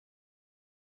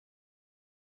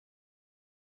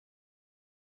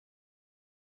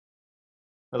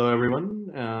Hello,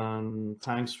 everyone, and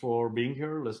thanks for being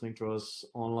here, listening to us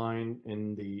online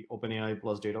in the OpenAI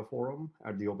Plus Data Forum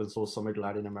at the Open Source Summit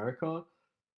Latin America.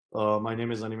 My name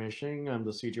is Animesh Singh. I'm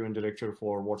the CTO and Director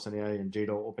for What's an AI and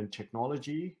Data Open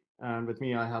Technology. And with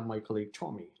me, I have my colleague,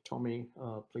 Tommy. Tommy,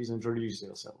 please introduce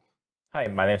yourself. Hi,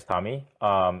 my name is Tommy.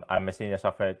 I'm a senior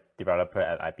software developer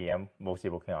at IBM, mostly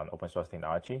working on open source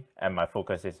technology, and my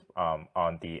focus is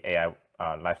on the AI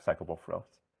lifecycle workflows.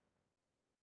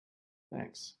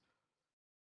 Thanks.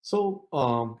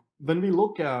 So, when we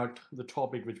look at the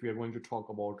topic which we are going to talk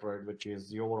about, right, which is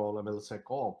the overall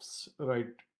MLSecOps, right,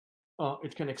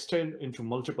 it can extend into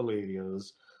multiple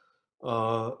areas.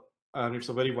 Uh, and it's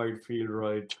a very wide field,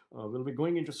 right? We'll be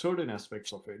going into certain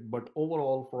aspects of it, but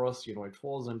overall for us, it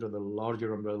falls under the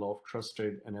larger umbrella of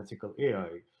trusted and ethical AI.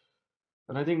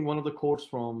 And I think one of the quotes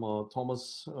from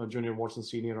Thomas Junior Watson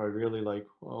Sr. I really like,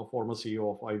 former CEO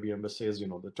of IBM, that says,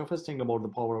 the toughest thing about the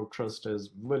power of trust is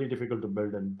very difficult to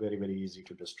build and very, very easy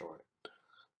to destroy.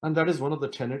 And that is one of the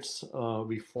tenets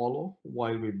we follow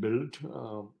while we build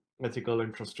ethical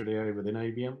and trusted AI within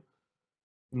IBM.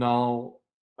 Now,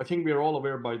 I think we are all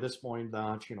aware by this point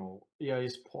that AI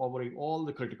is powering all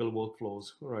the critical workflows,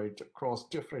 right, across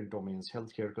different domains: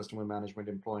 healthcare, customer management,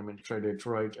 employment, credit,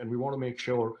 right. And we want to make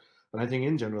sure, and I think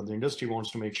in general, the industry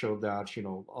wants to make sure that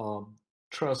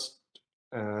trust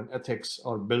and ethics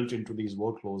are built into these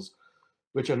workflows,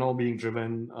 which are now being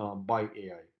driven by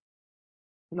AI.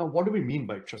 Now, what do we mean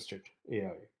by trusted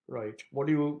AI, right? What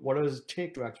does it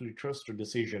take to actually trust a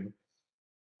decision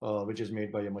which is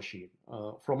made by a machine?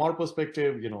 From our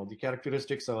perspective, the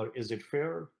characteristics are: is it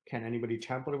fair? Can anybody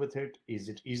tamper with it? Is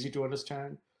it easy to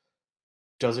understand?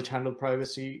 Does it handle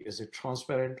privacy? Is it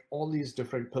transparent? All these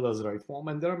different pillars, right, form,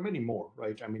 and there are many more,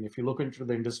 right? I mean, if you look into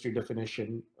the industry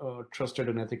definition, trusted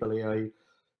and ethical AI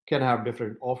can have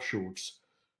different offshoots.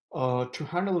 To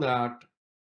handle that,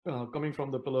 coming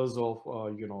from the pillars of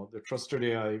the trusted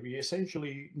AI, we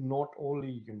essentially not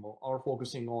only are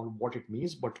focusing on what it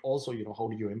means, but also how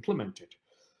do you implement it,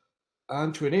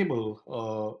 and to enable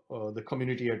the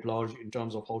community at large in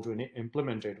terms of how to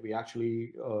implement it. We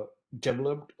actually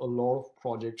developed a lot of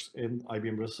projects in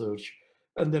IBM Research,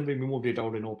 and then we moved it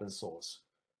out in open source.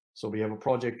 So we have a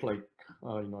project like,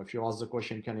 if you ask the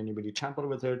question, can anybody tamper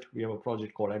with it? We have a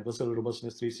project called Adversarial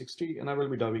Robustness 360, and I will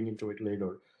be diving into it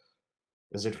later.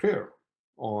 Is it fair?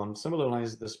 On similar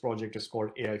lines, this project is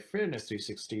called AI Fairness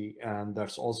 360, and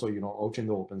that's also out in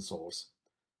the open source.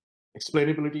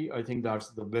 Explainability, I think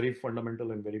that's the very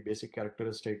fundamental and very basic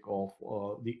characteristic of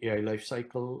the AI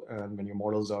lifecycle. And when your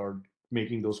models are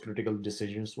making those critical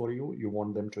decisions for you, you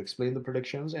want them to explain the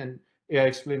predictions. And AI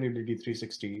Explainability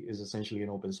 360 is essentially an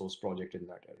open source project in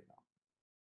that area.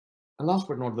 And last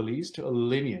but not the least, a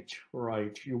lineage,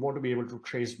 right? You want to be able to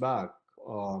trace back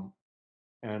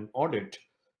and audit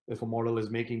if a model is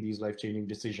making these life-changing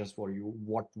decisions for you.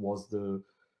 What was the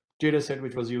data set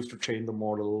which was used to train the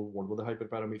model? What were the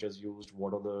hyperparameters used?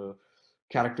 What are the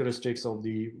characteristics of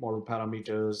the model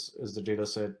parameters? Is the data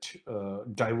set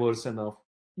diverse enough?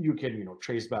 You can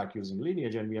trace back using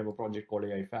lineage. And we have a project called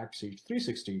AI Fact Sheet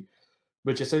 360,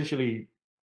 which essentially,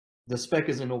 the spec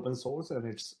is in open source, and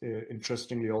it's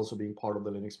interestingly also being part of the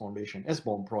Linux Foundation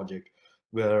SBOM project,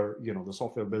 where the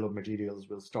software bill of materials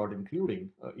will start including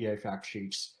AI fact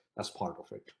sheets as part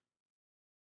of it.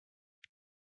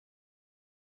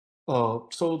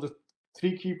 So the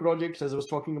three key projects, as I was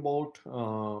talking about,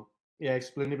 AI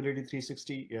Explainability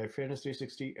 360, AI Fairness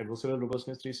 360, Adversarial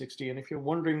Robustness 360. And if you're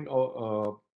wondering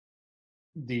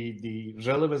the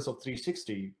relevance of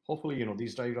 360, hopefully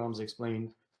these diagrams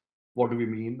explain what do we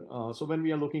mean. So when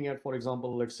we are looking at, for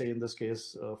example, let's say in this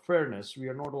case, fairness, we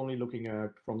are not only looking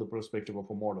at from the perspective of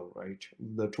a model, right?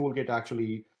 The toolkit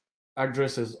actually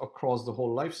addresses across the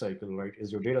whole life cycle, right?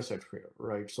 Is your data set fair,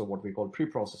 right? So what we call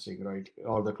pre-processing, right?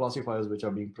 Or the classifiers which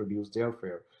are being produced, they are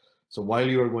fair. So while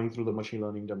you are going through the machine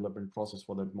learning development process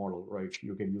for that model, right,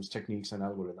 you can use techniques and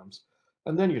algorithms.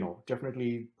 And then,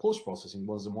 definitely post-processing,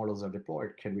 once the models are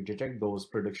deployed, can we detect those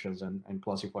predictions and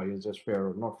classify as fair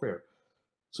or not fair?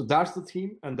 So that's the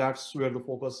theme, and that's where the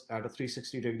focus at a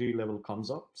 360-degree level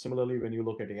comes up. Similarly, when you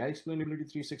look at AI Explainability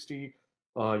 360,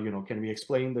 can we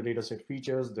explain the dataset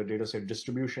features, the dataset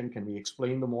distribution? Can we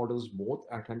explain the models both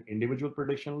at an individual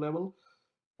prediction level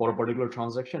for a particular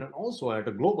transaction, and also at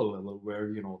a global level where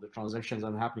the transactions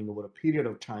are happening over a period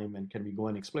of time, and can we go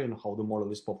and explain how the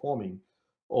model is performing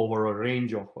over a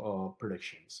range of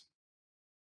predictions?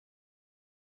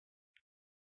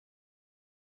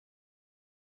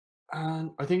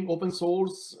 And I think open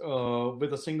source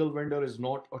with a single vendor is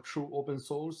not a true open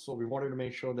source. So we wanted to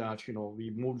make sure that, we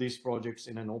move these projects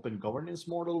in an open governance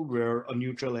model where a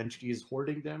neutral entity is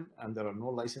holding them and there are no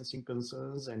licensing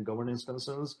concerns and governance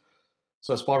concerns.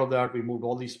 So as part of that, we moved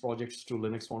all these projects to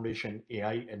Linux Foundation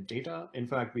AI and data. In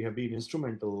fact, we have been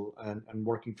instrumental and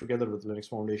working together with Linux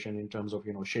Foundation in terms of,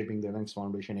 shaping the Linux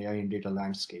Foundation AI and data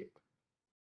landscape.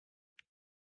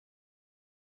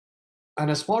 And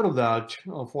as part of that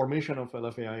formation of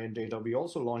LFAI and data, we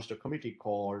also launched a committee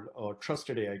called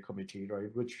Trusted AI Committee, right,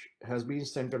 which has been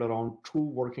centered around two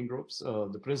working groups.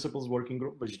 The principles working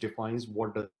group, which defines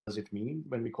what does it mean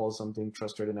when we call something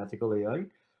trusted and ethical AI.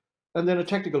 And then a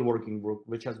technical working group,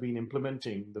 which has been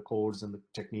implementing the codes and the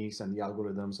techniques and the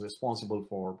algorithms responsible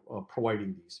for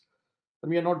providing these. And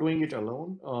we are not doing it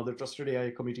alone. The Trusted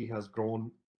AI Committee has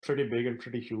grown pretty big and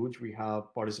pretty huge. We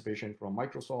have participation from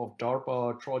Microsoft,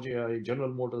 DARPA, Troj AI,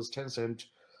 General Motors, Tencent,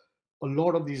 a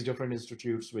lot of these different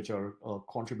institutes which are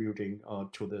contributing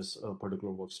to this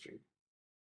particular work stream.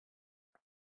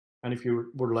 And if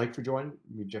you would like to join,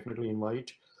 we definitely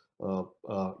invite.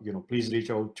 Please reach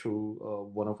out to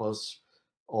one of us,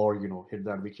 or hit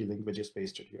that wiki link which is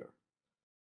pasted here.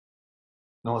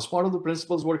 Now, as part of the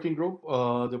principles working group,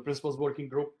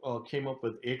 came up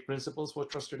with 8 principles for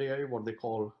trusted AI, what they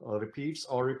call repeats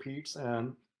or repeats.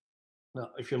 And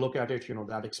if you look at it,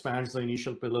 that expands the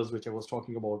initial pillars, which I was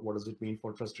talking about. What does it mean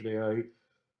for trusted AI?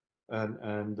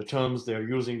 And the terms they're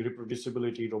using: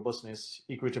 reproducibility, robustness,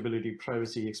 equitability,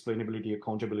 privacy, explainability,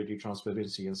 accountability,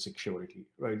 transparency, and security,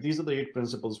 right? These are the 8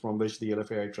 principles from which the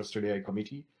LFAI Trusted AI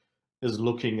Committee is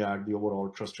looking at the overall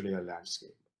trusted AI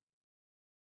landscape.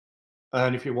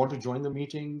 And if you want to join the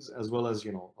meetings, as well as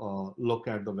look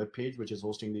at the web page which is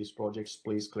hosting these projects,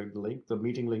 please click the link. The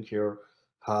meeting link here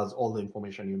has all the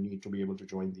information you need to be able to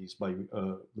join these by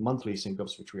the monthly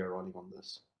sync-ups which we are running on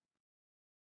this.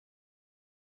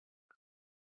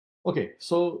 Okay,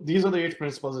 so these are the 8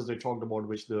 principles as I talked about,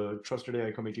 which the Trusted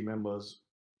AI Committee members,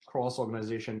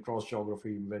 cross-organization,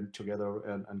 cross-geography, went together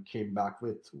and came back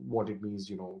with what it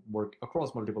means, work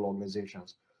across multiple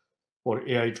organizations for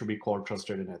AI to be called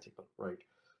trusted and ethical, right?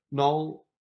 Now,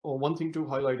 one thing to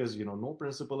highlight is, no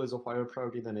principle is of higher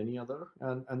priority than any other,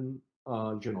 and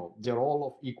they're all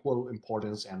of equal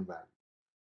importance and value,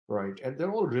 right? And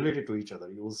they're all related to each other.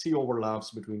 You will see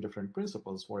overlaps between different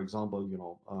principles. For example,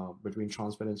 between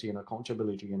transparency and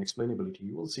accountability and explainability,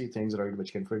 you will see things, right,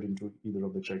 which can fit into either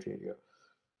of the criteria.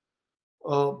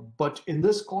 But in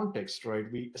this context,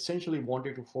 right, we essentially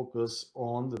wanted to focus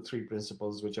on the 3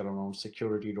 principles which are around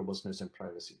security, robustness, and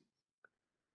privacy,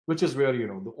 which is where,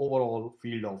 the overall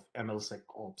field of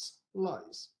MLSecOps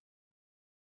lies.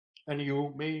 And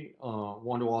you may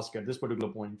want to ask at this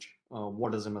particular point,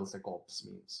 what does MLSecOps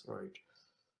means, right?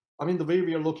 I mean, the way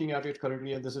we are looking at it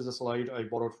currently, and this is a slide I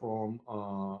borrowed from,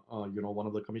 one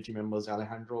of the committee members,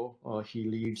 Alejandro. He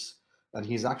leads, and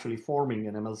he's actually forming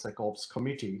an MLSecOps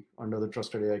committee under the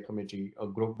Trusted AI Committee, a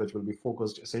group which will be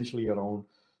focused essentially around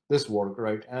this work,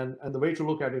 right? And the way to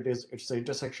look at it is it's the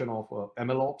intersection of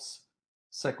MLOps,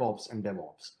 SecOps, and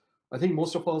DevOps. I think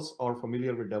most of us are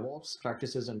familiar with DevOps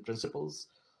practices and principles.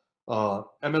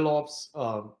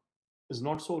 MLOps is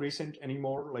not so recent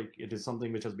anymore. Like, it is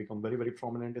something which has become very, very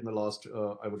prominent in the last,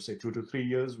 I would say, 2 to 3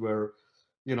 years, where,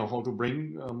 how to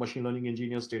bring machine learning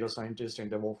engineers, data scientists, and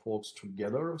DevOps folks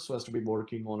together so as to be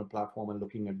working on a platform and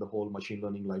looking at the whole machine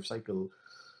learning lifecycle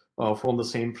from the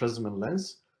same prism and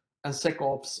lens. And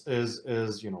SecOps is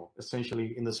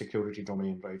essentially in the security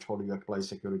domain, right? How do you apply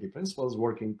security principles,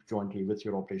 working jointly with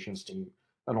your operations team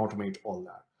and automate all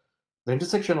that? The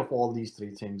intersection of all these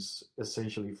 3 things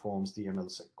essentially forms the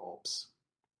MLSecOps.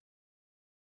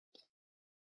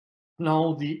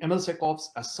 Now, the MLSecOps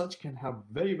as such can have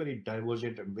very, very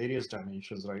divergent and various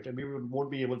dimensions, right? And we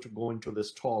won't be able to go into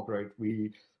this talk, right?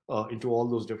 Into all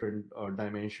those different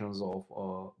dimensions of,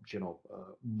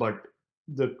 but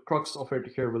the crux of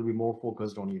it here will be more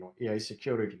focused on, AI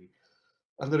security.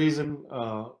 And the reason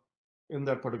in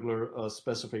that particular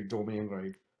specific domain,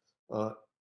 right?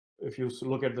 If you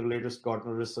look at the latest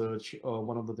Gartner research,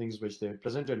 one of the things which they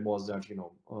presented was that,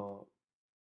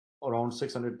 around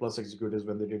 600 plus executives,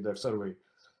 when they did that survey,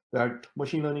 that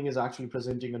machine learning is actually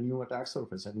presenting a new attack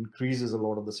surface and increases a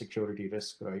lot of the security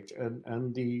risk, right?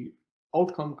 And the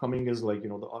outcome coming is like,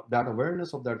 that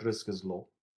awareness of that risk is low.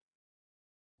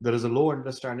 There is a low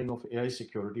understanding of AI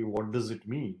security. What does it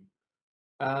mean?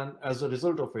 And as a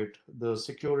result of it, the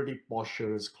security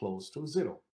posture is close to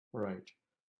 0, right?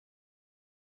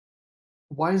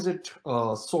 Why is it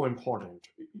so important?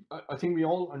 I think we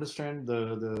all understand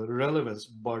the relevance,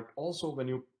 but also when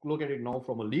you look at it now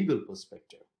from a legal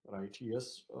perspective, right?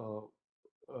 Yes,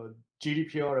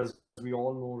 GDPR, as we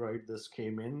all know, right, this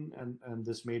came in and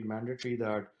this made mandatory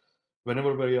that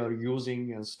whenever we are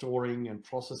using and storing and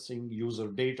processing user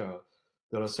data,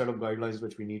 there are a set of guidelines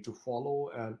which we need to follow.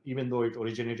 And even though it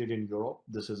originated in Europe,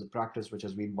 this is a practice which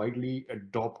has been widely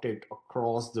adopted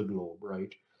across the globe,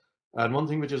 right? And one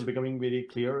thing which is becoming very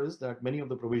clear is that many of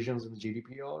the provisions in the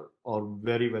GDPR are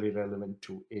very, very relevant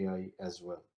to AI as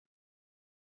well,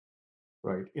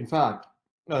 right? In fact,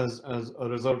 as a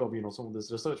result of some of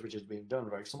this research which is being done,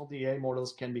 right, some of the AI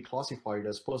models can be classified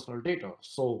as personal data.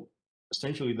 So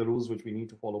essentially, the rules which we need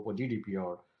to follow for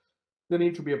GDPR, they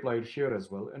need to be applied here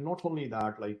as well. And not only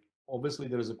that, like obviously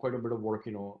there is quite a bit of work,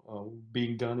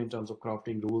 being done in terms of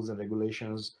crafting rules and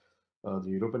regulations.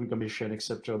 The European Commission,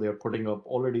 etc., they are putting up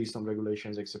already some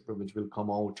regulations, etc., which will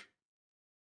come out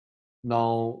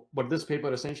now. But this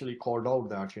paper essentially called out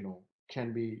that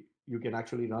you can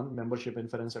actually run membership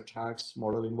inference attacks,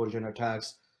 model inversion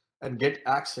attacks, and get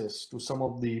access to some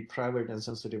of the private and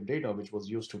sensitive data which was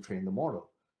used to train the model.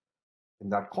 In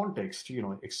that context,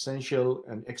 essential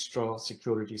and extra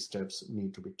security steps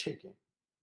need to be taken.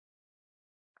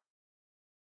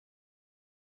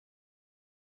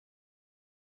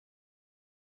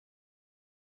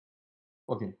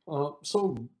 Okay,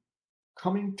 so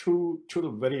coming to the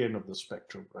very end of the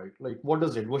spectrum, right? Like, what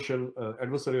does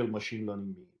adversarial machine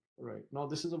learning mean, right? Now,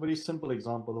 this is a very simple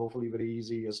example, hopefully very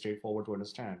easy and straightforward to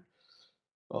understand.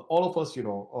 All of us,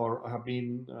 have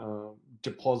been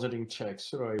depositing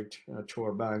checks, right, to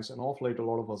our banks, and off late, a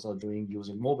lot of us are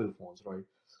using mobile phones, right?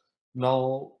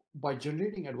 Now, by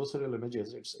generating adversarial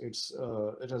images,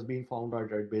 it has been found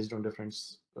out, right, based on different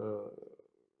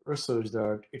research,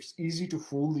 that it's easy to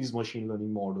fool these machine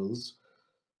learning models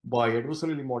by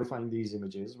adversarially modifying these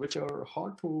images, which are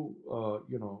hard to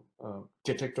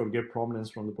detect or get prominence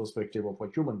from the perspective of a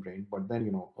human brain. But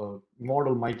then a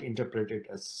model might interpret it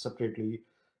as separately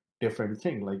different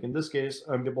thing. Like in this case,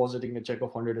 I'm depositing a check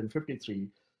of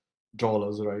 $153,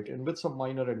 right? And with some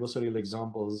minor adversarial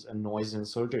examples and noise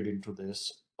inserted into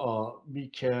this, we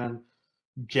can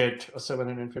get a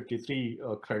 753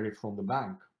 credit from the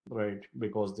bank, right?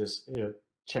 Because this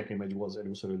check image was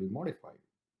adversarially modified.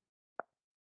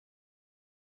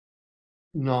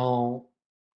 Now,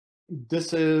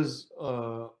 this is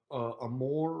a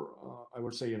more, I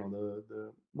would say,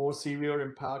 the more severe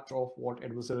impact of what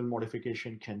adversarial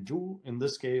modification can do. In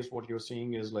this case, what you're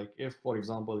seeing is like if, for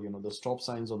example, the stop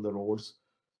signs on the roads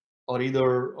are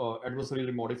either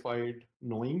adversarially modified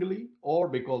knowingly or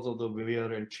because of the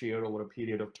wear and tear over a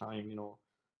period of time,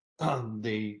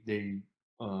 they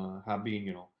have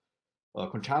been,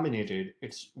 contaminated.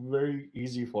 It's very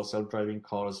easy for self-driving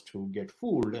cars to get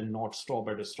fooled and not stop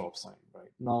at a stop sign,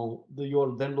 right? Now,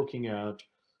 you're then looking at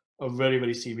a very,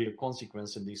 very severe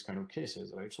consequence in these kind of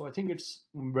cases, right? So I think it's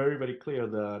very, very clear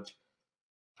that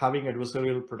having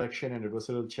adversarial protection and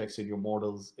adversarial checks in your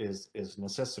models is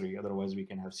necessary. Otherwise, we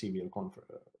can have severe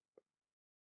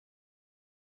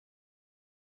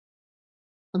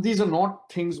and these are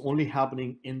not things only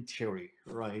happening in theory,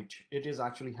 right? It is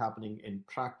actually happening in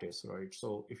practice, right?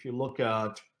 So if you look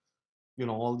at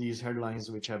all these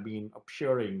headlines which have been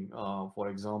appearing, for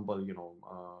example,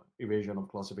 evasion of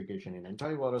classification in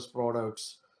antivirus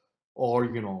products, or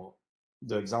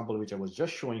the example which I was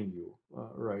just showing you,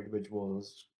 right, which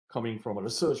was coming from a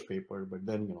research paper, but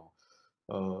then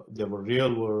there were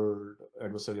real world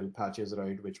adversarial patches,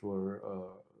 right, which were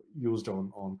used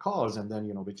on cars, and then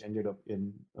which ended up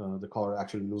in the car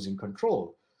actually losing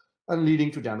control and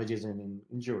leading to damages and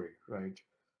injury, right?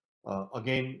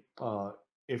 Again,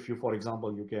 if you, for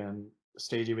example, you can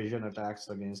stage evasion attacks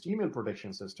against email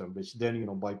protection system, which then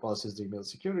bypasses the email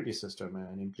security system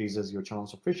and increases your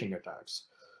chance of phishing attacks.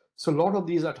 So a lot of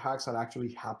these attacks are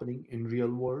actually happening in real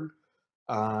world,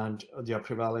 and they are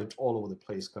prevalent all over the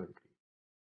place currently.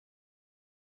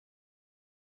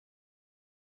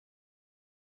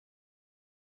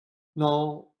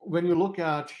 Now, when you look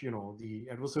at the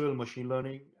adversarial machine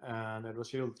learning and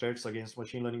adversarial threats against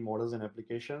machine learning models and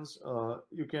applications,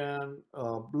 you can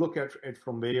look at it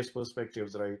from various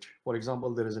perspectives, right? For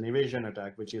example, there is an evasion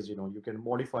attack, which is you can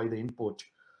modify the input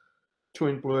to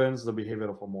influence the behavior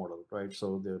of a model, right?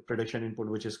 So the prediction input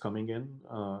which is coming in,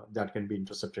 that can be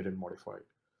intercepted and modified.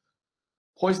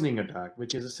 Poisoning attack,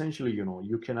 which is essentially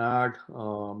you can add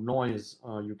noise,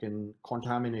 you can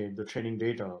contaminate the training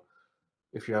data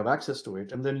if you have access to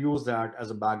it, and then use that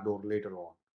as a backdoor later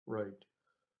on, right?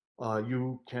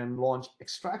 You can launch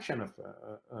extraction of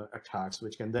attacks,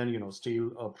 which can then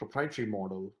steal a proprietary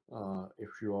model if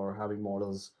you are having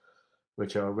models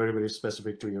which are very, very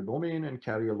specific to your domain and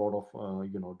carry a lot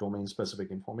of domain specific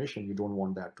information. You don't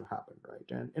want that to happen, right?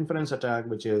 And inference attack,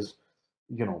 which is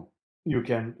you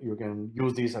can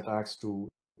use these attacks to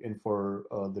infer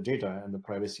the data and the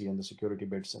privacy and the security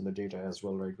bits and the data as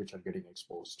well, right, which are getting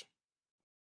exposed.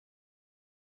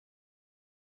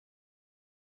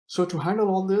 So to handle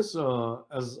all this,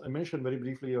 as I mentioned very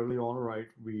briefly earlier on, right,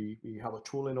 we have a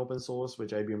tool in open source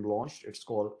which IBM launched. It's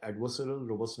called Adversarial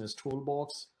Robustness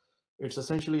Toolbox. It's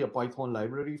essentially a Python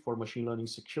library for machine learning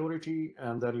security,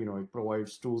 and then it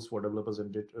provides tools for developers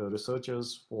and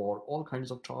researchers for all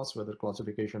kinds of tasks, whether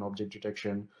classification, object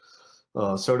detection,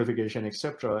 certification,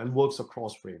 etc., and works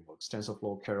across frameworks: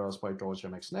 TensorFlow, Keras, PyTorch,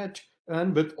 MXNet,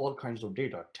 and with all kinds of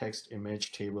data: text,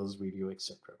 image, tables, video,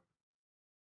 etc.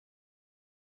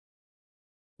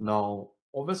 Now,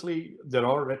 obviously, there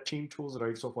are red team tools,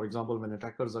 right? So, for example, when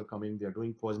attackers are coming, they're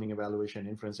doing poisoning evaluation,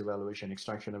 inference evaluation,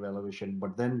 extraction evaluation.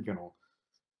 But then,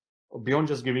 beyond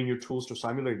just giving you tools to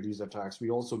simulate these attacks, we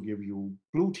also give you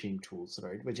blue team tools,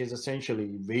 right? Which is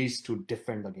essentially ways to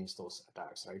defend against those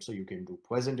attacks, right? So you can do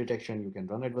poison detection, you can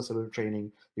run adversarial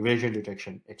training, evasion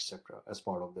detection, etc. as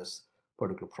part of this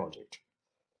particular project.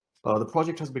 The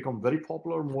project has become very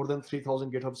popular, more than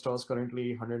 3,000 GitHub stars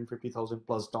currently, 150,000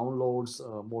 plus downloads,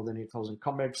 more than 8,000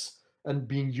 commits, and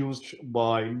being used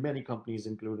by many companies,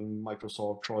 including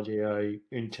Microsoft, Troj AI,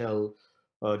 Intel,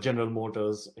 General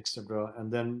Motors, etc.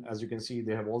 And then, as you can see,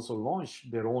 they have also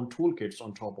launched their own toolkits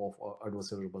on top of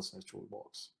Adversarial Robustness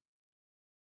Toolbox.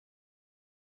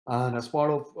 And as part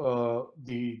of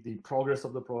the progress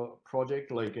of the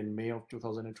project, like in May of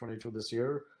 2022 this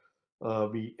year,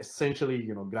 we essentially,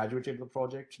 graduated the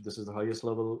project. This is the highest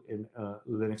level in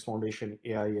Linux Foundation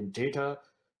AI and data.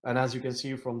 And as you can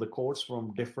see from the quotes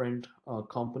from different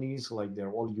companies, like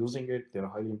they're all using it, they're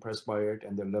highly impressed by it,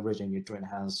 and they're leveraging it to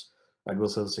enhance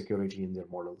adversarial security in their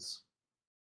models.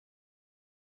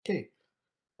 Okay.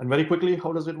 And very quickly,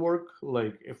 how does it work?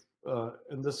 Like if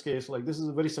in this case, like this is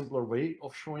a very simpler way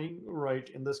of showing, right?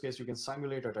 In this case, you can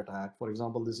simulate an attack. For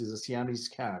example, this is a Siamese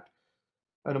cat.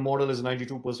 And a model is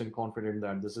 92% confident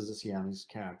that this is a Siamese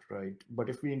cat, right? But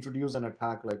if we introduce an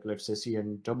attack like, let's say,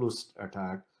 CNW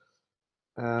attack,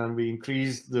 and we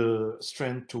increase the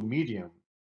strength to medium,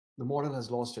 the model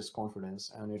has lost its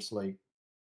confidence, and it's like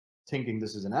thinking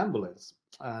this is an ambulance,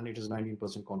 and it is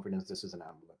 19% confidence this is an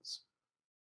ambulance.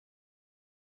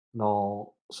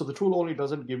 Now, so the tool only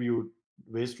doesn't give you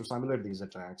ways to simulate these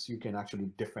attacks, you can actually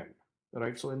defend,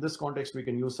 right? So in this context, we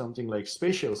can use something like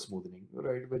spatial smoothing,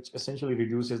 right? Which essentially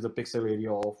reduces the pixel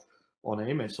area of on an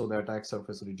image, so the attack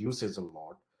surface reduces a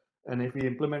lot. And if we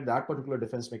implement that particular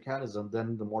defense mechanism,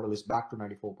 then the model is back to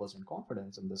 94%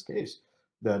 confidence in this case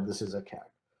that this is a cat,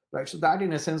 right? So that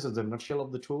in essence is the nutshell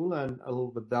of the tool. And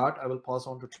with that, I will pass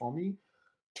on to Tommy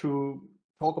to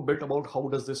talk a bit about how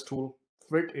does this tool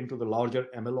fit into the larger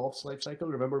MLOps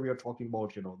lifecycle. Remember, we are talking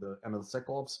about the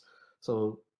MLSecOps.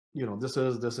 So this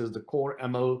is the core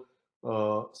ML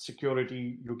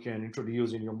security you can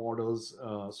introduce in your models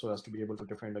so as to be able to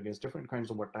defend against different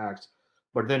kinds of attacks.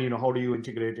 But then how do you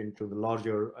integrate into the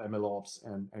larger MLOps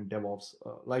and DevOps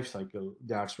lifecycle?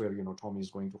 That's where Tommy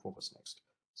is going to focus next.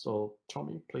 So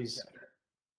Tommy, please.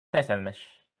 Thanks, Animesh.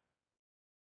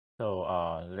 So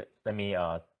let me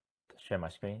share my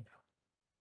screen.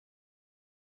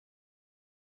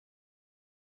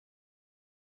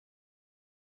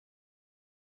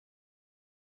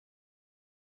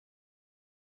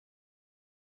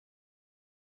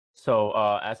 So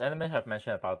as Animesh have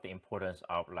mentioned about the importance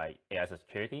of like AI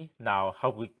security, now how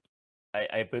we are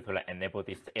able to like enable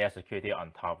this AI security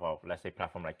on top of, let's say,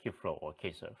 platform like Kubeflow or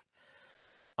Kserve.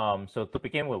 So to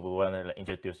begin with, we want to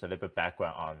introduce a little bit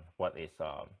background on what is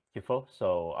Kubeflow.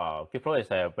 So Kubeflow is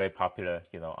a very popular,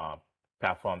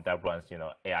 platform that runs,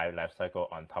 AI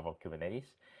lifecycle on top of Kubernetes.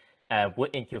 And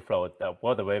within Kubeflow,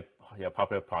 one of the very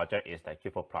popular project is the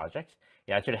Kubeflow project.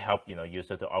 It actually helps,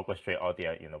 users to orchestrate all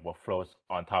their, workflows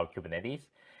on top of Kubernetes.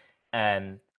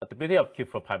 And the beauty of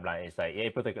Kubeflow pipeline is that you're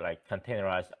able to like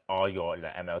containerize all your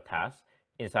ML tasks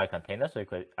inside a container. So you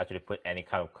could actually put any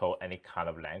kind of code, any kind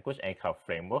of language, any kind of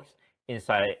frameworks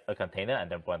inside a container and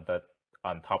then run that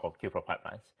on top of Kubeflow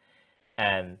pipelines.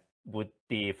 And with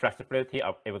the flexibility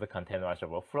of able to containerize your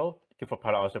workflow, Kubeflow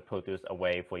pipeline also produce a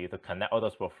way for you to connect all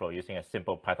those workflows using a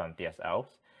simple Python DSLs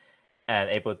and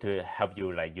able to help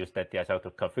you like use that DSL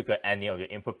to configure any of your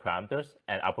input parameters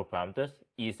and output parameters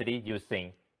easily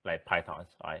using like Pythons,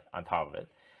 right, on top of it.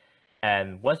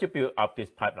 And once you build up these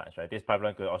pipelines, right, this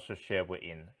pipeline could also share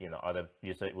within, other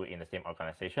users within the same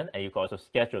organization, and you can also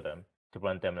schedule them to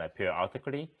run them like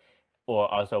periodically,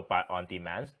 or also by on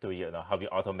demand to help you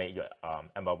automate your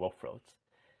ML workflows.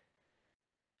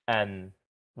 And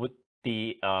with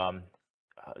the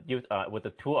with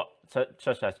the tool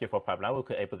such as Q4 pipeline, we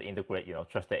could able to integrate,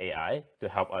 trusted AI to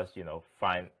help us,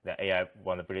 find the AI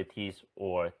vulnerabilities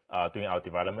or doing our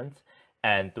developments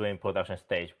and doing production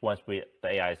stage once the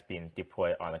AI is being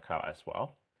deployed on the cloud as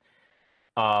well.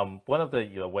 One of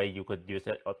the way you could use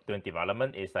it during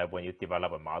development is that when you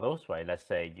develop a models, right? Let's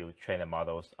say you train the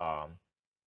models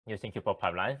using Q4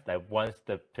 pipelines. Like once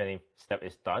the training step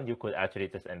is done, you could actually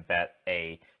just embed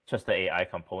a trusted AI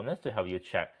component to help you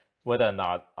check whether or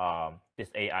not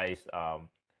this AI is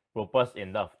robust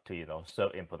enough to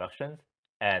serve in production.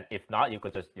 And if not, you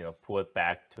could just pull it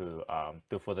back to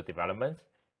do further development.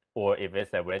 Or if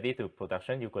it's ready to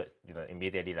production, you could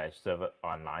immediately serve it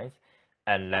online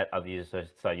and let other users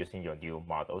start using your new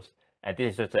models. And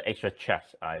this is just an extra check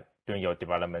during your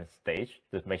development stage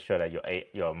to make sure that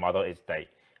your model is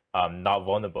not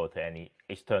vulnerable to any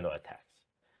external attacks.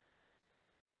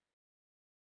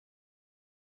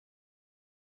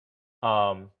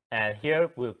 And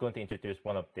here we're going to introduce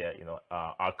one of the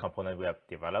our component we have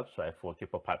developed, right, for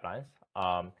Q4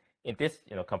 pipelines. In this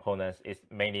components is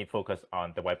mainly focused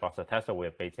on the white box attack, so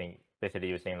we're basically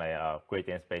using like a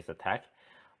gradient-based attack.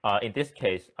 In this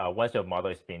case, once your model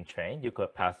is being trained, you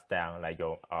could pass down like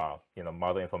your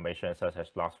model information such as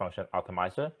loss function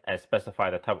optimizer and specify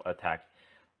the type of attack.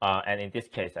 And in this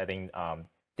case, I think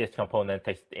this component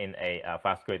takes in a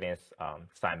fast gradients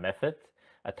sign method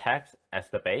attacks as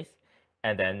the base,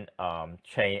 and then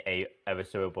train a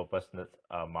adversarial robustness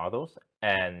models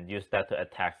and use that to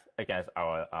attack against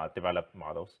our developed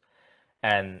models.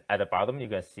 And at the bottom, you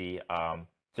can see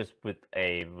just with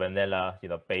a vanilla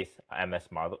base MS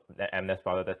model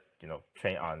that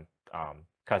train on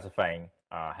classifying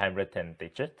handwritten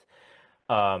digits.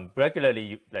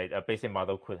 Regularly, like a basic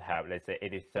model could have, let's say,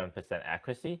 87%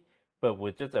 accuracy, but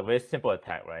with just a very simple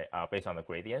attack, right, based on the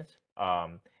gradients,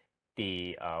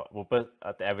 the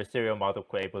adversarial model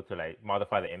could able to like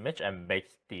modify the image and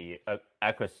makes the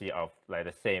accuracy of like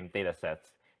the same data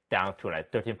sets down to like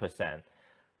 13%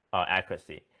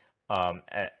 accuracy.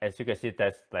 As you can see,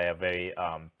 that's like a very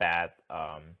bad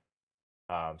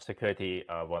security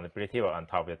vulnerability on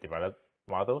top of the developed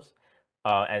models.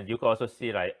 And you can also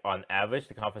see like on average,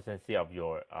 the consistency of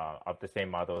your of the same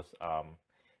models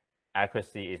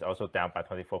accuracy is also down by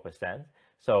 24%.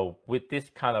 So with this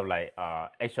kind of like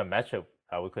extra metric,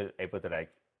 we could able to like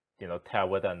tell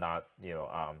whether or not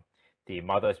the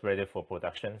model is ready for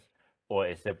productions, or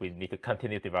is it we need to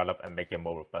continue to develop and make it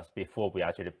more robust before we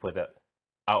actually put it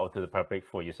out to the public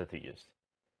for user to use.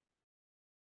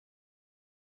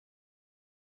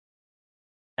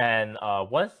 And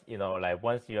once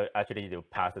once you actually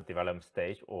pass the development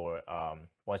stage, or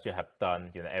once you have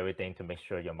done everything to make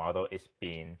sure your model is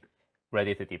being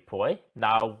ready to deploy,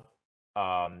 now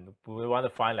we want to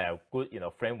find like a good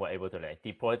framework able to like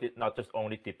deploy it, not just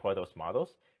only deploy those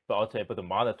models, but also able to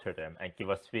monitor them and give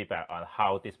us feedback on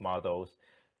how these models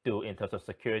do in terms of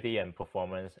security and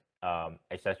performance,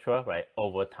 etc. Right,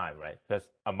 over time, right? Because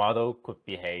a model could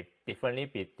behave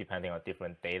differently depending on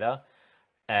different data.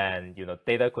 And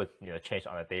data could change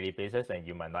on a daily basis, and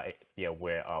you might not be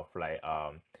aware of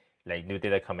like new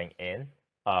data coming in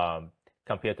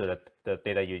compared to the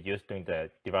data you use during the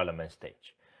development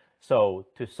stage. So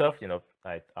to serve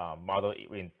like model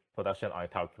in production on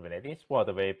top of Kubernetes, one of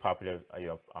the very popular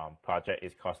project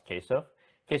is called Kserve.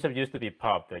 Kserve used to be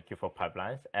part of the Q4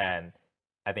 pipelines, and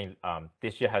I think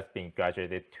this year has been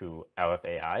graduated to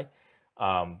LFAI,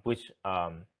 which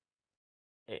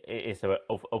is an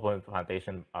open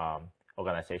foundation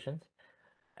organization.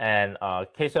 And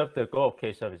Kserve, the goal of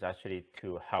Kserve is actually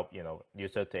to help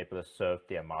users to able to serve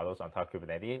their models on top of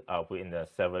Kubernetes within the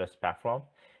serverless platform,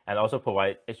 and also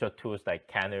provide extra tools like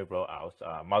canary rollouts,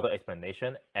 model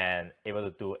explanation, and able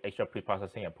to do extra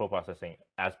pre-processing and post-processing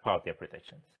as part of their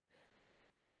predictions.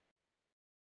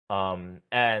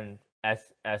 And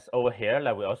as over here,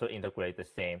 like we also integrate the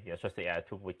same trusted AI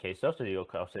tool with Kserve, so you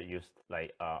can also use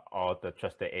like all the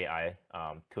trusted AI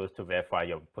tools to verify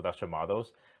your production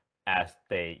models as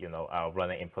they are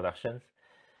running in productions.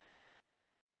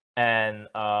 And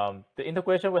the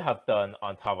integration we have done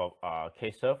on top of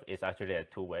Kserve is actually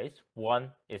two ways.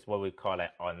 One is what we call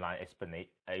like online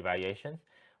evaluation,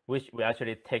 which we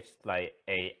actually takes like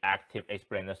a active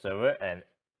explainer server, and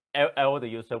all the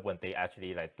user, when they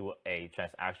actually like do a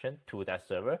transaction to that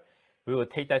server, we will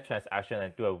take that transaction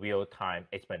and do a real-time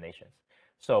explanations.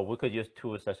 So we could use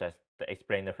tools such as the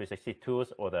Explainer 360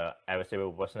 tools or the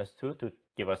adversarial robustness tool to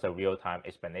give us a real-time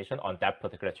explanation on that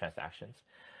particular transactions.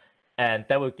 And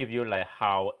that will give you like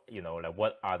how like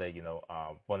what are the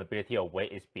vulnerability or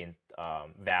weight is being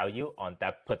value on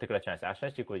that particular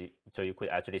transaction. So you could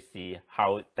actually see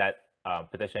how that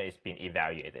prediction is being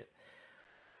evaluated.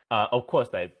 Of course,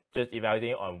 like just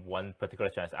evaluating on one particular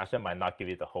transaction might not give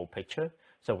you the whole picture.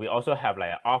 So we also have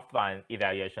like an offline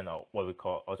evaluation of what we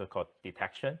also call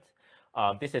detections.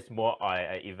 This is more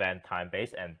event time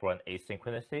based and run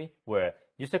asynchronously, where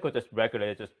user could just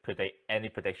regularly just predict any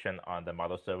prediction on the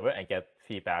model server and get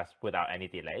feedbacks without any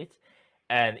delays.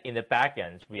 And in the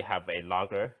backend, we have a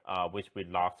logger, which we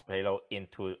logs payload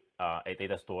into a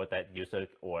data store that user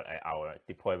or our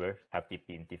deployer have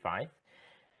been defined.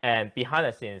 And behind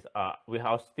the scenes, we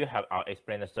still have our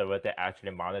explainer server that actually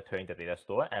monitoring the data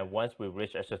store. And once we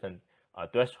reach a certain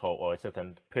threshold or a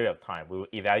certain period of time, we will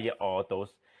evaluate all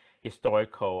those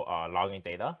historical logging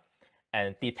data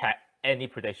and detect any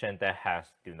prediction that has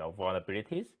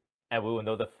vulnerabilities. And we will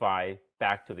notify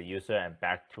back to the user and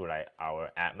back to like our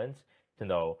admins to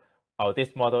know, oh,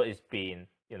 this model is being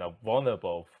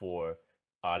vulnerable for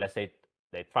let's say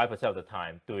like 5% of the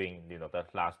time during the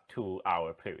last 2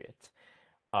 hour periods.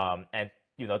 And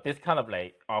this kind of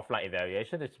like offline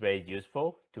evaluation is very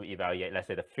useful to evaluate, let's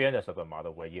say, the fairness of the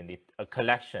model, where you need a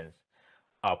collections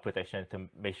of prediction to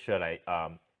make sure like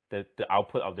the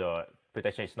output of the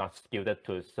prediction is not skewed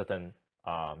to a certain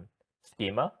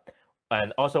schema.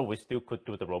 And also, we still could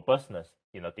do the robustness,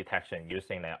 detection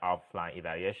using the offline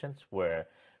evaluations, where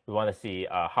we want to see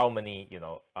how many,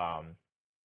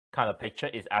 kind of picture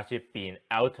is actually being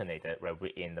alternated right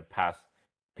in the past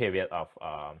period of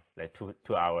like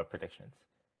 2 hour predictions.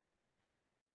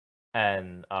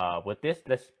 And with this,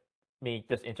 let me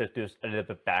just introduce a little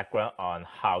bit background on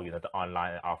how the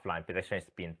online and offline prediction is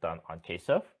being done on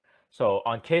Kserve. So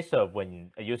on Kserve,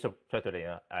 when a user try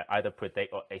to either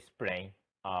predict or explain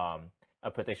a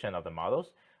prediction of the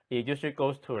models, it usually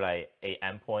goes to like a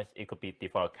endpoints. It could be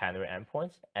default canary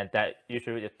endpoints, and that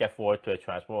usually just get forwarded to a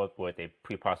transport where they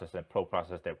pre-process and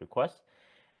pro-process their request.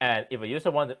 And if a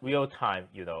user wants real-time,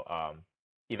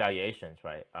 evaluations,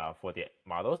 right, for the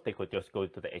models, they could just go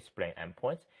to the explain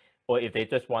endpoints. Or if they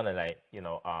just want to like,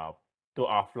 do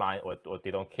offline or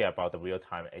they don't care about the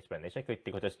real-time explanation,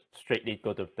 they could just straightly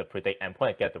go to the predict endpoint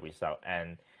and get the result.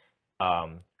 And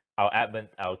our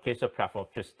Kserve platform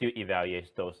just still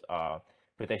evaluates those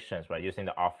predictions, right, using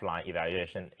the offline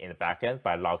evaluation in the backend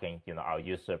by logging, our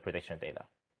user prediction data.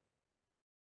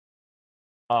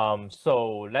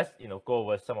 So let's go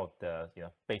over some of the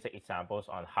basic examples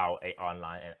on how a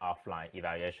online and offline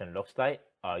evaluation looks like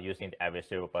using the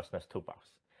adversarial robustness toolbox.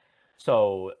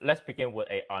 So let's begin with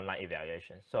a online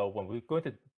evaluation. So when we're going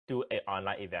to do a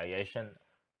online evaluation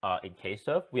in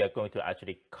Kserve, we are going to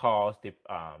actually call the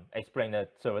explainer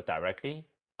server directly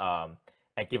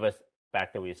and give us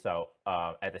back the result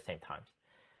at the same time.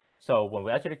 So when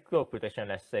we actually do a prediction,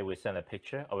 let's say we send a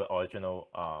picture of the original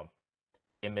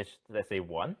image, let's say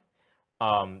 1.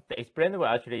 The explainer will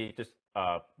actually just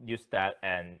use that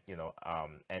and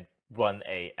and run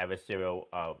a adversarial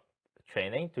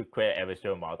training to create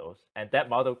adversarial models, and that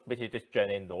model basically just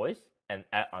generate noise and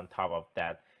add on top of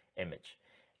that image.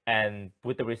 And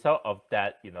with the result of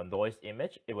that noise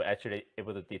image, it will actually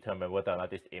able to determine whether or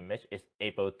not this image is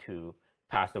able to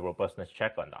pass the robustness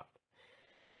check or not.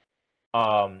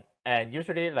 And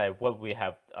usually, like what we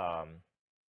have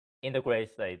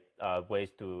integrates like ways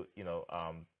to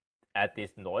add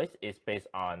this noise is based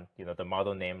on the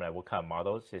model name, like what kind of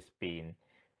models is being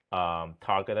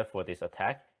targeted for this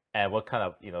attack, and what kind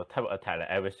of type of attack, like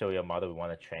adversarial model we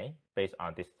want to train based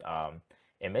on this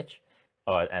image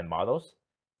and models.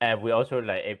 And we also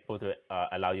like able to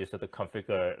allow users to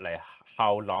configure like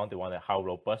how long they want, how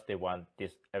robust they want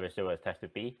this adversarial attack to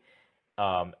be.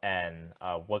 And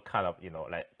what kind of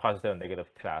like positive and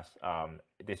negative class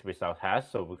this result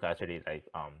has, so we can actually like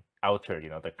alter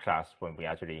the class when we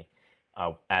actually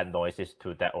add noises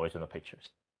to that original pictures.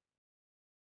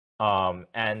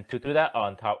 And to do that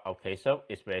on top of Kserve,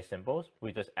 it's very simple.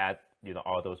 We just add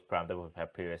all those parameters we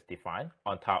have previously defined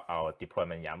on top of our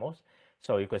deployment YAMLs.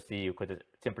 So you could see you could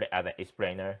simply add an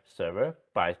explainer server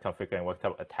by configuring what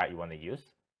type of attack you want to use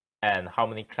and how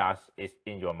many class is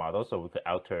in your model, so we could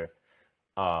alter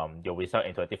your result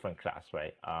into a different class,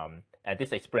 right? And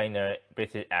this explainer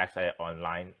basically acts as an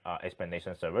online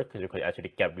explanation server, because you could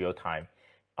actually get real-time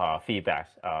feedbacks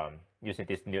using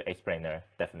these new explainer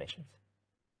definitions.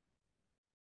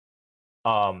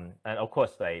 And of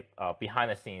course, like behind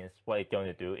the scenes, what it's going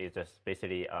to do is just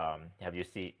basically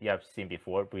you have seen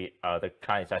before, the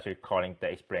client is actually calling the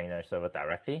explainer server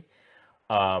directly.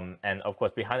 And of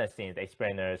course, behind the scenes, the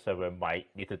explainer server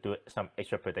might need to do some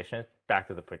extra predictions back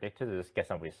to the predictor to just get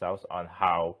some results on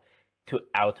how to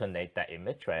alternate that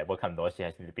image, right? What kind of noise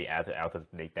has to be added to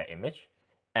alternate that image.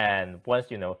 And once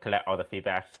collect all the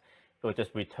feedbacks, it will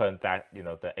just return back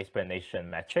the explanation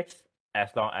metrics as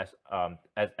long as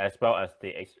well as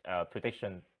the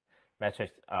prediction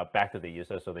metrics back to the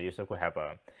user, so the user could have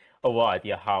a overall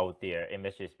idea how their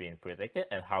image is being predicted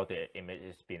and how their image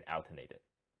is being alternated.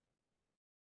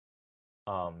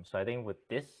 So I think with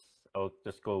this, I'll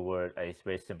just go over a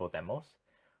very simple demos.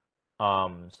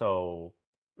 So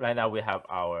right now we have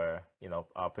our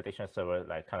our prediction server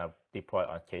like kind of deployed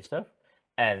on Kserve,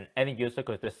 and any user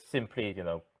could just simply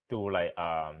do like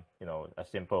a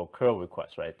simple curl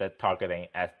request, right? That targeting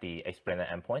at the explainer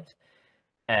endpoint,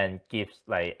 and gives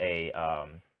like a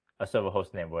server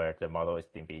host name where the model is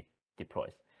to be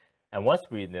deployed. And once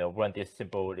we run these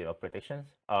simple predictions,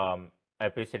 I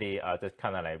basically just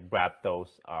kind of like wrap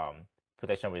those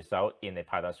prediction results in a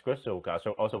Python script, so we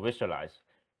can also visualize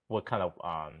what kind of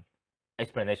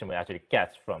explanation we actually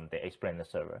get from the explainer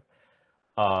server.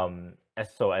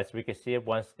 As we can see,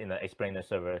 once explainer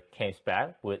server came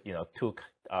back with two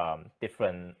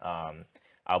different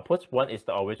outputs. One is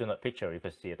the original picture. You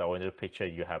can see the original picture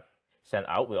you have sent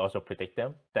out. We also predict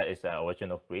them. That is the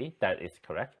original breed. That is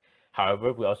correct.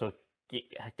 However, we also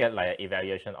get like an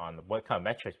evaluation on what kind of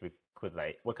metrics we could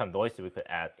what kind of noise we could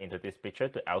add into this picture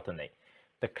to alternate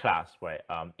the class, right,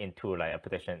 into like a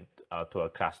prediction to a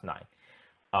class 9.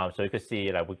 So you can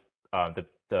see like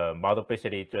the model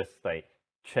basically just like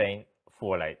train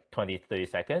for like 20-30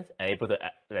 seconds and able to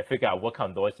figure out what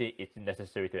kind of noise is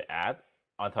necessary to add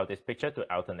on top of this picture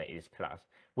to alternate each class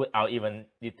without even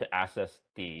need to access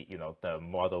the the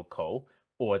model code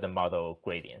or the model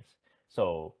gradients.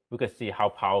 So we can see how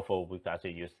powerful we can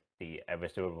actually use the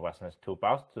adversarial robustness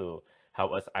toolbox to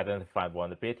help us identify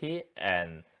vulnerability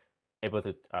and able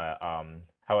to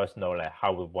help us know like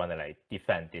how we want to like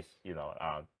defend this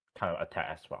kind of attack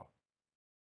as well.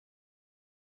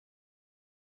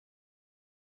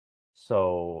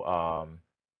 So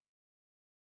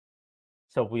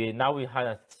so we kind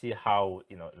of see how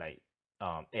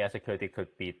AI security could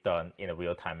be done in a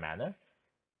real-time manner.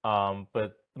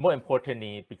 But more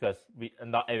importantly, because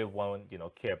not everyone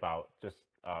care about just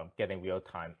getting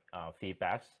real-time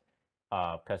feedbacks,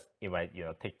 because it might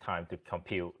take time to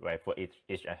compute, right, for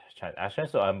each transaction.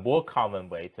 So a more common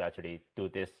way to actually do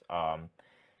this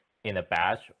in a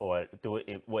batch or do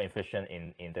it more efficient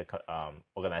in the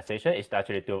organization is to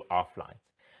actually do offline.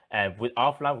 And with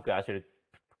offline, we can actually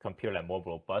compute like more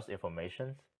robust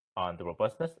information on the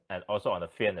robustness and also on the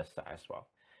fairness side as well.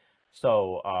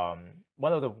 So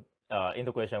one of the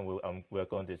integration we're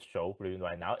going to show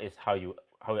right now is how you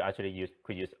actually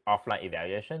could use offline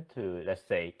evaluation to, let's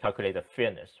say, calculate the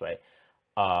fairness, right,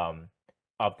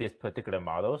 of these particular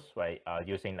models, right,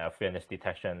 using a fairness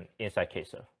detection inside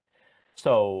Kserve.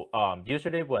 So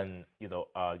usually when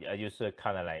a user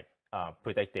kind of like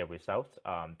predict their results,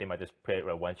 they might just create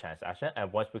one transaction,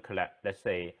 and once we collect, let's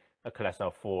say, a collection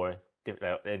of 4,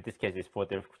 in this case, it's 4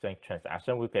 different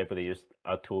transactions, we'll be able to use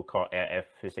a tool called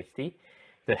AF360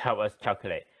 to help us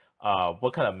calculate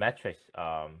what kind of metrics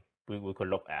we could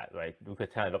look at, right? We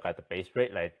could kind of look at the base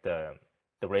rate, like the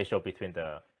ratio between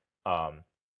the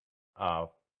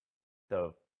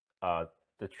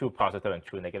true positive and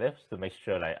true negatives to make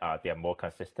sure like they are more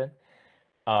consistent.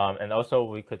 And also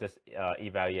we could just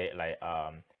evaluate like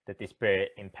the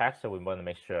disparate impact. So we want to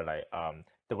make sure like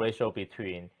the ratio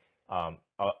between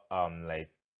like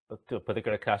the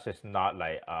particular class is not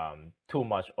like too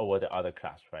much over the other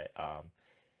class, right?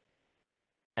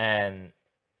 And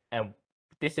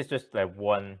this is just like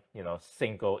one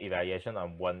single evaluation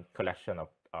on one collection of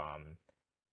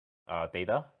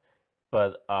data,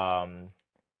 but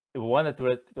if we want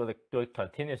to do it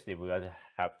continuously, we got to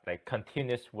have like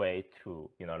continuous way to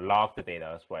log the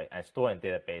data as well and store in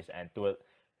database and do it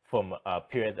from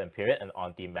period and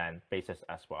on demand basis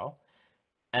as well.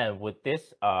 And with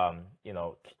this,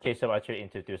 Kserve actually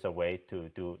introduced a way to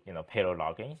do payload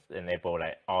logging, enable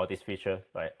like all these features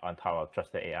like on top of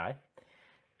trusted AI.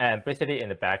 And basically in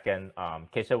the backend,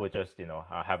 Kserve would just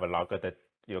have a logger that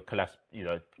collects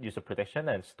user prediction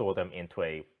and store them into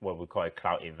a what we call a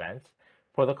cloud events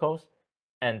protocols,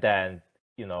 and then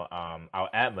our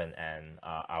admin and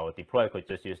our deployer could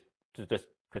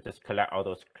just collect all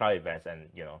those cloud events and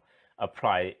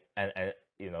apply and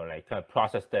like kind of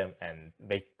process them and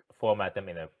format them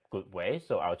in a good way.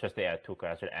 So our trusted AI tool could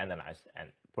actually analyze and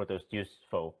produce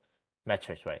useful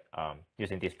metrics, right,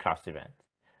 using these cloud events.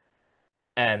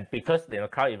 And because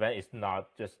cloud event is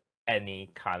not just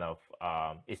any kind of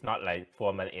it's not like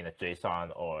formatted in a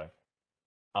JSON or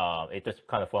it just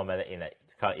kind of formatted in a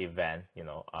cloud event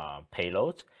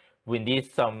payloads. We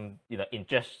need some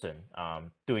ingestion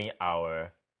doing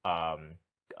our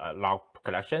log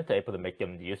collection to able to make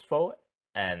them useful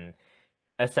and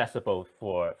accessible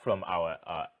from our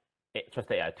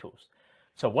trusted AI tools.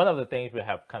 So one of the things we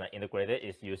have kind of integrated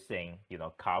is using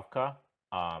Kafka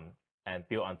and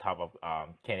built on top of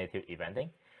Knative eventing.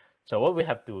 So what we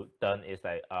have done is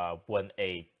like when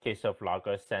a Kserve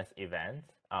logger sends events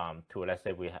to, let's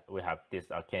say we have this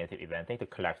Knative eventing to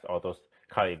collect all those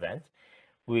Kafka events,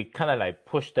 we kind of like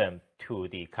push them to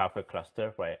the Kafka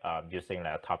cluster, right? Using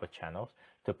like topic channels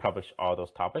to publish all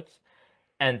those topics.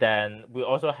 And then we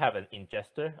also have an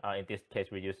ingester. In this case,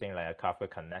 we're using like a Kafka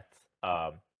Connect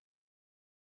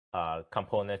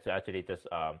component to actually just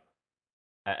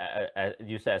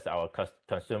use as our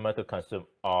consumer to consume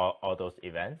all those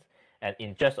events and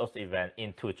ingest those events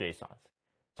into JSONs.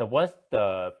 So once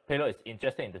the payload is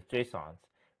ingested into JSONs,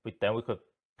 then we could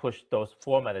push those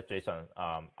formatted JSON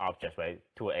objects, right,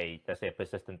 to a, let's say, a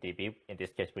persistent DB. In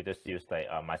this case, we just use like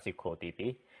MySQL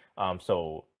DB.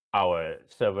 So our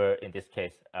server, in this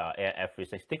case,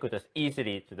 AF360, could just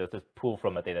easily just pull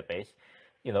from a database,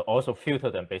 also filter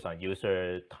them based on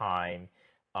user time,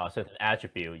 certain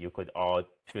attribute. You could all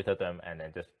filter them and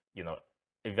then just,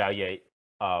 evaluate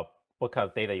what kind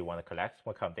of data you want to collect,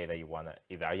 what kind of data you want to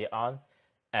evaluate on,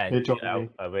 and Hey, give out Tommy,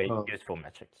 a very useful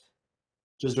metrics.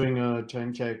 just doing a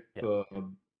time check. Yeah.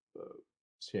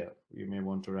 Yeah, you may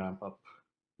want to ramp up.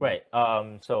 Right.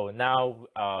 So now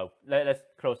let's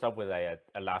close up with a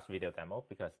last video demo,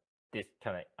 because this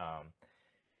kind of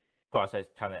process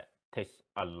kind of takes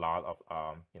a lot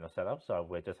of setup. So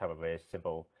we'll just have a very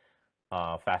simple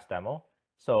fast demo.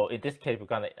 So in this case, we're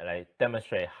gonna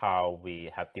demonstrate how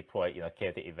we have deployed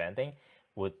Knative eventing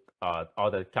with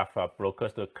all the Kafka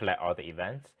brokers to collect all the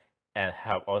events, and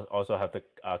also have the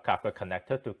Kafka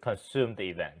connector to consume the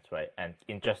events, right, and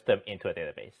ingest them into a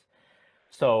database.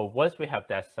 So once we have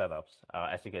that set up,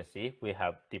 as you can see, we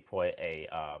have deployed a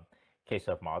case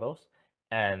of models,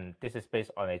 and this is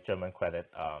based on a German credit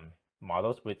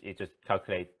models, which it just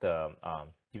calculate the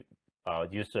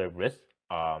user risk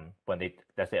when they,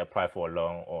 let's say, apply for a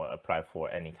loan or apply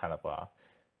for any kind of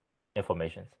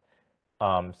information.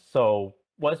 So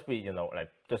once we,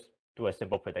 just do a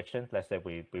simple prediction, let's say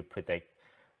we predict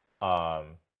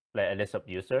like a list of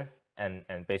user, and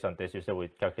based on this user, we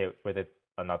calculate whether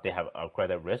or not they have a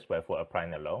credit risk, right, for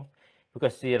applying a loan. You can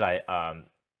see like 9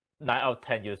 out of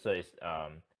 10 users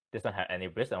doesn't have any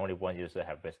risk, and only one user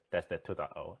have risk. That's the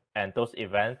 2.0. And those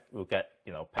events will get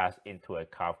passed into a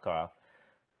Kafka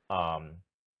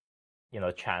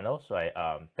channels, right?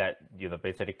 That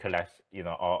basically collects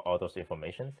all those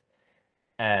informations.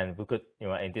 And we could,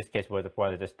 in this case, we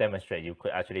want to just demonstrate, you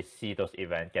could actually see those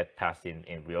events get passed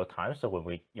in real time. So when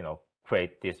we,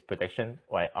 create this prediction,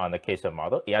 right, on the Kserve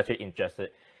model, it actually ingested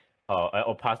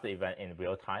or passed the event in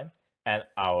real time. And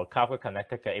our Kafka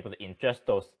connector can able to ingest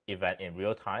those events in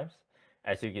real times.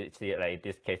 As you can see, like in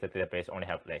this case, the database only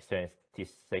have like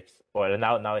 76, or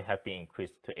now it has been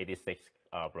increased to 86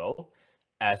 row.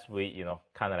 As we,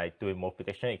 kind of like doing more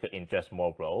prediction, it could ingest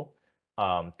more row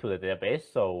to the database.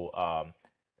 So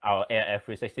our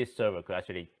AF360 server could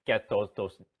actually get those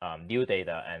new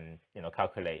data and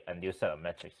calculate a new set of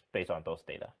metrics based on those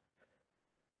data.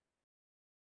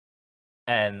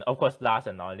 And of course, last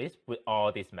and not least, with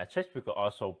all these metrics, we could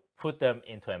also put them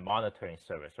into a monitoring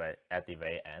service, right, at the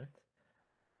very end.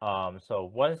 So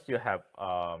once you have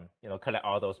collect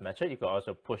all those metrics, you can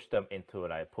also push them into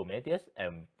like Kubernetes,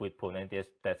 and with Kubernetes,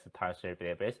 that's the time series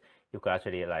database. You can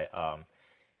actually like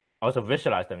also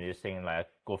visualize them using like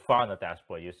Grafana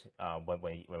dashboard. When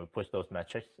we push those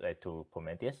metrics to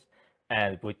Kubernetes,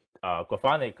 and with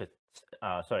Grafana, you could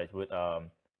with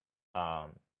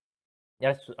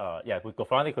with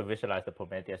Grafana, you could visualize the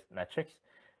Kubernetes metrics.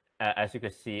 As you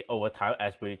can see over time,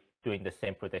 as we're doing the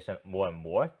same prediction more and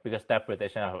more, because that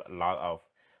prediction have a lot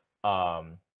of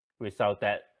result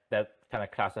that kind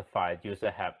of classified user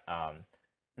have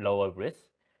lower risk.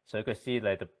 So you can see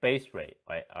like the base rate,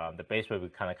 right? The base rate we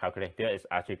kind of calculate there is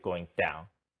actually going down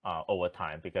over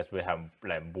time, because we have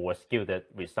like more skewed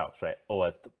results, right,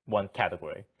 over one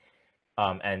category.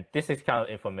 And this is kind of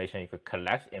information you could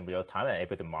collect in real time and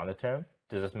able to monitor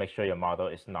to just make sure your model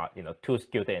is not too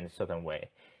skewed in a certain way.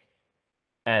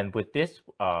 And with this,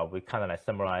 we kind of like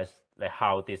summarize like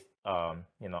how this offline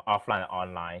and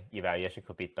online evaluation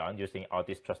could be done using all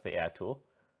these trusted AI tool.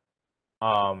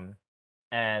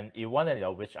 And you want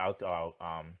to reach out to our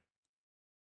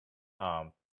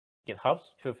GitHubs,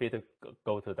 feel free to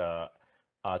go to the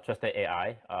Trusted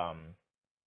AI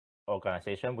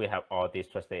organization. We have all these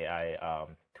Trusted AI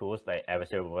tools like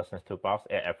Adversary Robustness Toolbox,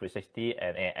 AF360,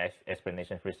 and AI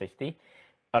Explanation 360,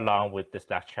 along with the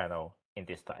Slack channel in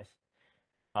this size.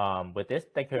 With this,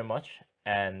 thank you very much,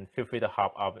 and feel free to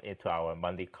hop up into our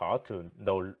Monday call to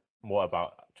know more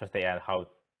about Trusted AI and how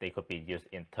they could be used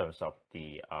in terms of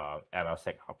the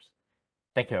MLSecOps.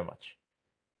 Thank you very much.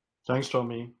 Thanks,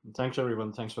 Tommy. Thanks,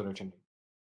 everyone. Thanks for attending.